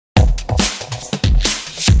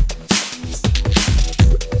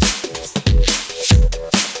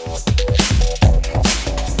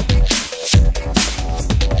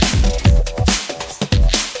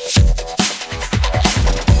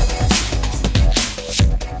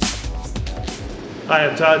Hi,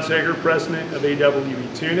 I'm Todd Sager, President of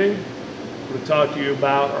AWB Tuning. I'm going to talk to you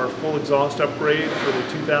about our full exhaust upgrade for the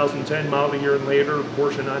 2010 model year and later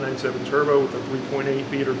Porsche 997 Turbo with a 3.8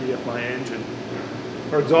 liter VFI engine.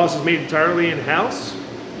 Our exhaust is made entirely in-house.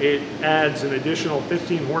 It adds an additional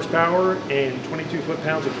 15 horsepower and 22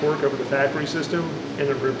 foot-pounds of torque over the factory system, and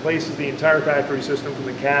it replaces the entire factory system from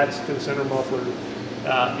the cats to the center muffler.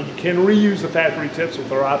 You can reuse the factory tips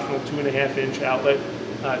with our optional 2.5-inch outlet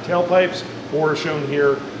tailpipes, or shown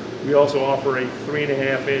here, we also offer a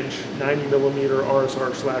 3.5-inch 90mm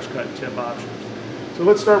RSR slash-cut tip option. So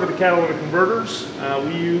let's start with the catalytic converters.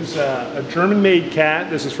 We use a German-made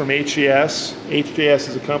cat. This is from HJS. HJS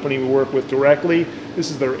is a company we work with directly.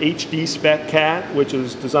 This is their HD spec cat, which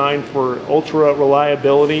is designed for ultra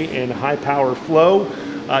reliability and high power flow.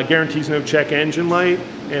 Guarantees no check engine light,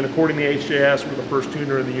 and according to HJS, we're the first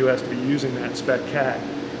tuner in the US to be using that spec cat.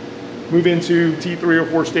 Move into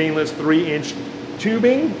T304 stainless 3-inch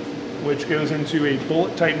tubing, which goes into a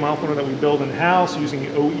bullet type muffler that we build in-house using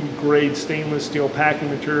OE grade stainless steel packing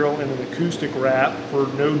material and an acoustic wrap for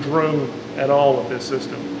no drone at all with this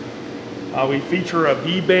system. We feature a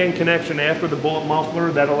V-band connection after the bullet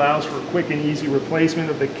muffler that allows for quick and easy replacement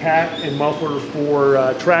of the cat and muffler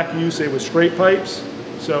for track use, say with straight pipes.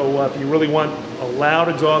 So if you really want a loud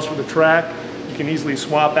exhaust for the track, you can easily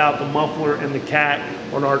swap out the muffler and the cat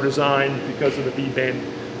on our design because of the V-band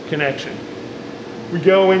connection. We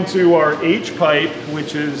go into our H-pipe,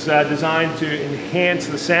 which is designed to enhance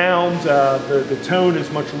the sound. The tone is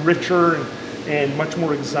much richer and much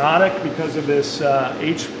more exotic because of this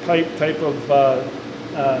H-pipe type of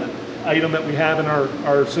item that we have in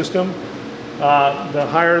our system. The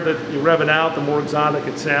higher that you rev it out, the more exotic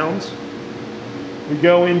it sounds. We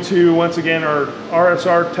go into, once again, our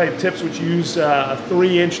RSR type tips, which use a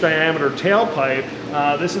 3-inch diameter tailpipe.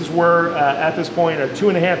 This is where, at this point, a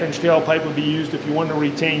 2.5-inch tailpipe would be used if you want to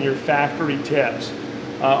retain your factory tips.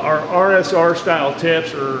 Our RSR style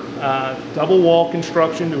tips are double wall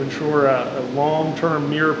construction to ensure a long-term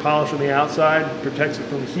mirror polish on the outside, protects it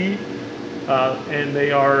from heat, and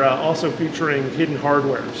they are also featuring hidden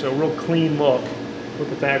hardware, so a real clean look with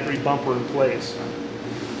the factory bumper in place.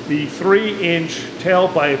 The 3-inch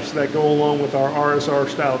tailpipes that go along with our RSR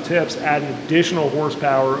style tips add an additional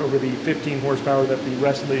horsepower over the 15 horsepower that the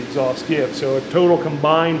rest of the exhaust gives. So a total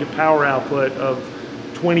combined power output of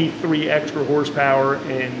 23 extra horsepower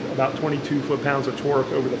and about 22 foot-pounds of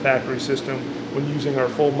torque over the factory system when using our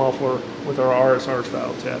full muffler with our RSR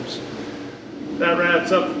style tips. That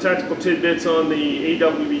wraps up the technical tidbits on the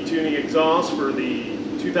AWB tuning exhaust for the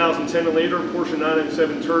 2010 and later Porsche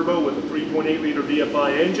 997 Turbo with a 3.8 liter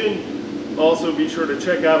VFI engine. Also be sure to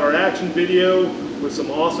check out our action video with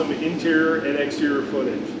some awesome interior and exterior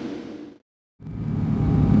footage.